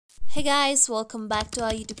Hey guys, welcome back to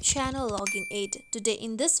our YouTube channel Login Aid. Today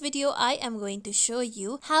in this video, I am going to show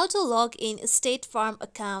you how to log in a State Farm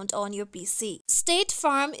account on your PC. State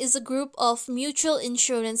Farm is a group of mutual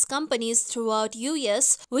insurance companies throughout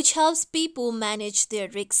US which helps people manage their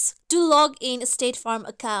risks. To log in a State Farm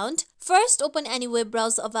account, first open any web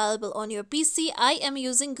browser available on your PC. I am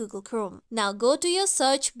using Google Chrome. Now go to your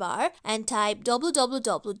search bar and type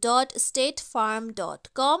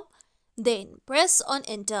www.statefarm.com. Then press on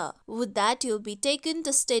enter. With that, you'll be taken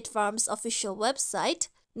to State Farm's official website.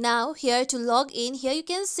 Now here to log in, here you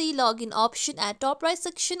can see login option at top right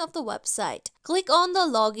section of the website. Click on the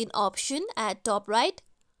login option at top right.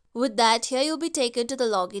 With that, here you'll be taken to the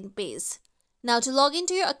login page. Now to log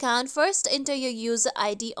into your account, first enter your user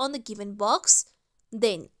ID on the given box.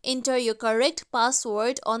 Then enter your correct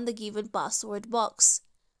password on the given password box.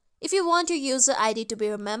 If you want your user ID to be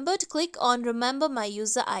remembered, click on Remember My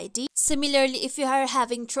User ID. Similarly, if you are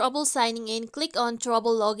having trouble signing in, click on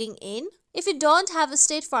Trouble Logging In. If you don't have a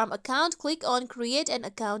State Farm account, click on Create an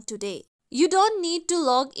Account today. You don't need to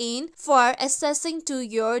log in for accessing to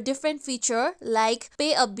your different feature like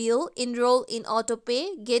pay a bill, enroll in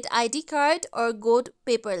autopay, get ID card, or go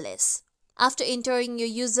paperless. After entering your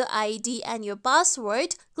user ID and your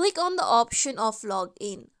password, click on the option of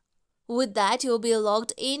Login. With that, you'll be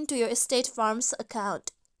logged into your State Farm's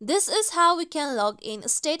account. This is how we can log in a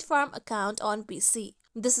State Farm account on PC.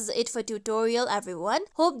 This is it for tutorial everyone.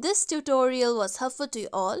 Hope this tutorial was helpful to you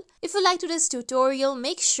all. If you liked today's tutorial,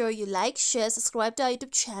 make sure you like, share, subscribe to our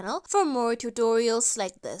YouTube channel for more tutorials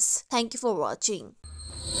like this. Thank you for watching.